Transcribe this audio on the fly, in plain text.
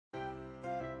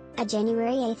A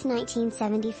January 8,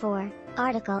 1974,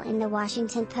 article in the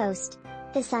Washington Post.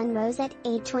 The sun rose at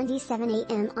 8:27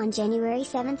 a.m. on January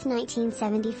 7,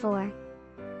 1974.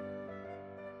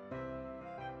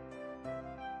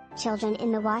 Children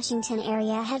in the Washington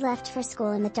area had left for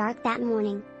school in the dark that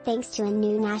morning, thanks to a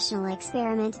new national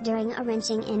experiment during a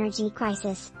wrenching energy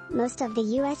crisis. Most of the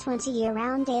U.S. went to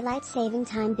year-round daylight saving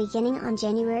time beginning on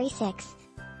January 6.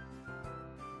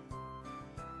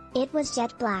 It was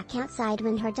jet black outside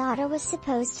when her daughter was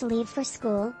supposed to leave for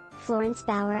school, Florence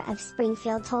Bauer of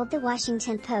Springfield told the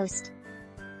Washington Post.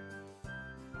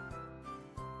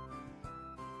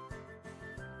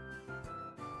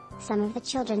 Some of the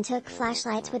children took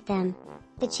flashlights with them.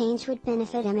 The change would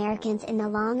benefit Americans in the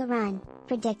long run,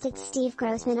 predicted Steve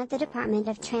Grossman of the Department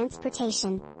of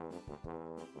Transportation.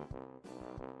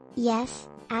 Yes,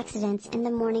 accidents in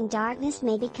the morning darkness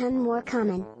may become more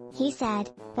common, he said,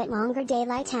 but longer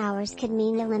daylight hours could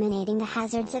mean eliminating the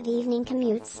hazards of evening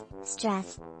commutes,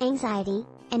 stress, anxiety,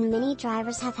 and many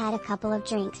drivers have had a couple of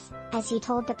drinks, as he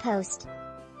told the Post.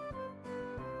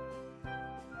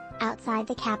 Outside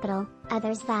the Capitol,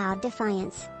 others vowed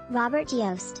defiance. Robert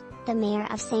Yost, the mayor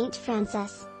of St.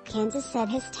 Francis, Kansas, said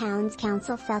his town's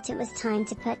council felt it was time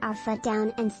to put our foot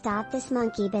down and stop this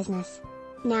monkey business.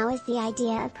 Now as the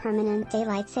idea of permanent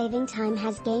daylight saving time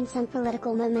has gained some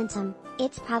political momentum,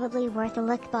 it's probably worth a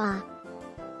look.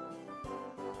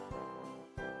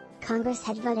 Congress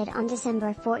had voted on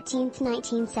December 14,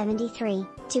 1973,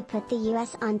 to put the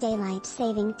U.S. on daylight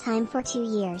saving time for 2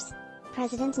 years.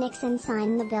 President Nixon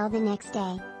signed the bill the next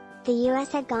day. The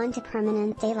U.S. had gone to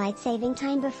permanent daylight saving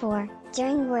time before,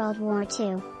 during World War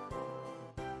II.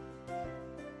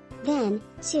 Then,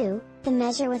 too, the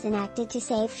measure was enacted to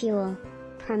save fuel.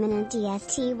 Permanent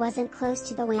DST wasn't close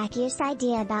to the wackiest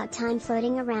idea about time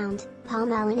floating around. Paul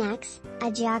Mullinax,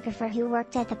 a geographer who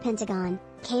worked at the Pentagon,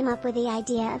 came up with the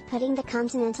idea of putting the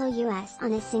continental U.S.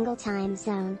 on a single time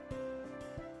zone.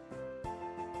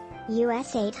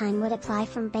 USA time would apply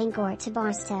from Bangor to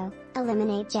Barstow,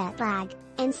 eliminate jet lag,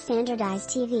 and standardize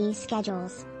TV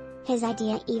schedules. His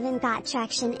idea even got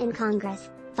traction in Congress,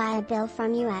 via a bill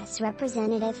from U.S.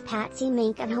 Representative Patsy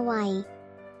Mink of Hawaii.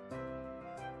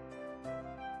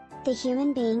 The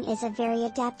human being is a very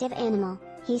adaptive animal,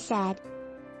 he said.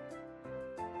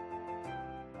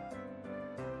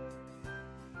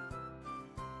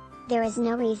 There is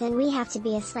no reason we have to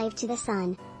be a slave to the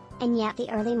sun. And yet the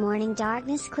early morning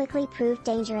darkness quickly proved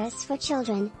dangerous for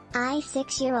children. A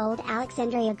 6-year-old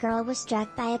Alexandria girl was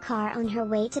struck by a car on her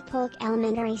way to Polk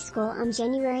Elementary School on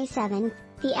January 7.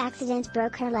 The accident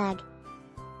broke her leg.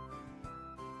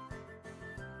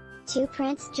 2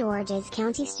 Prince George's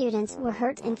County students were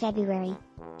hurt in February.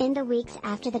 In the weeks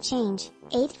after the change,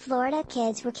 8 Florida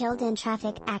kids were killed in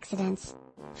traffic accidents.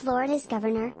 Florida's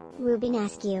Governor, Reubin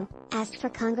Askew, asked for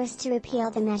Congress to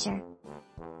repeal the measure.